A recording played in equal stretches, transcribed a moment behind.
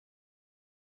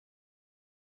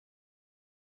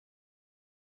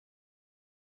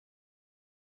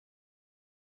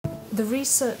The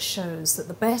research shows that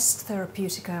the best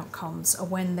therapeutic outcomes are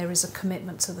when there is a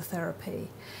commitment to the therapy,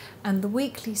 and the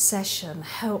weekly session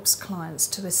helps clients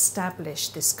to establish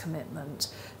this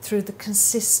commitment through the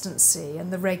consistency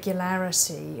and the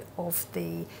regularity of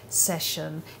the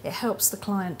session. It helps the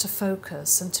client to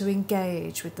focus and to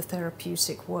engage with the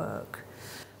therapeutic work.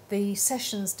 The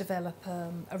sessions develop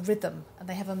a rhythm, and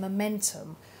they have a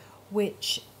momentum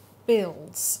which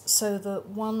builds so that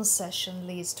one session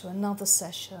leads to another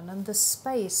session, and the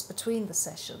space between the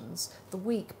sessions, the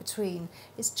week between,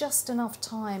 is just enough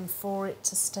time for it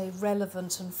to stay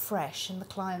relevant and fresh in the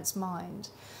client's mind.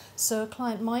 So a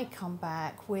client might come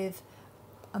back with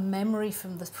a memory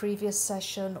from the previous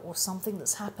session or something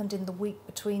that's happened in the week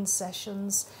between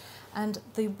sessions, and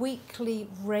the weekly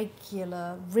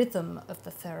regular rhythm of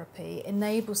the therapy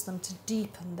enables them to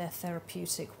deepen their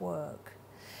therapeutic work.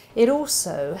 It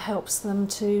also helps them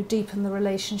to deepen the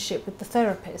relationship with the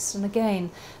therapist, and again,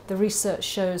 the research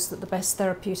shows that the best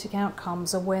therapeutic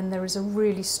outcomes are when there is a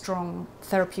really strong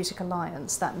therapeutic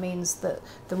alliance. That means that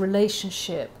the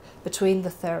relationship between the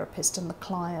therapist and the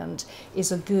client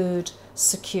is a good,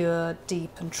 secure,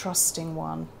 deep and trusting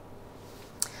one.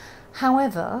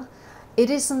 However, it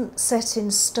isn't set in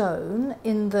stone,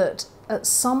 in that at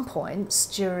some points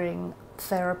during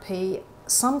therapy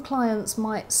some clients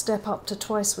might step up to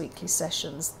twice weekly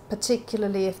sessions,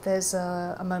 particularly if there's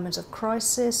a moment of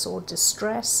crisis or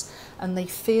distress and they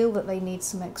feel that they need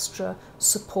some extra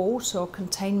support or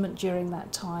containment during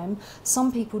that time.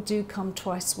 Some people do come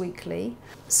twice weekly.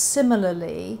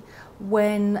 Similarly,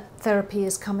 when therapy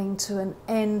is coming to an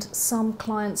end, some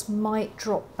clients might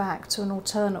drop back to an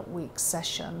alternate week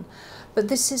session. But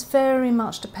this is very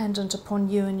much dependent upon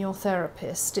you and your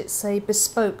therapist. It's a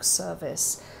bespoke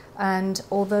service. And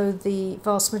although the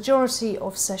vast majority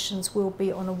of sessions will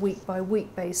be on a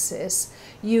week-by-week basis,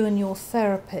 you and your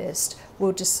therapist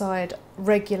will decide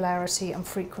regularity and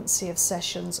frequency of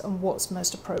sessions and what's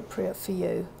most appropriate for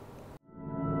you.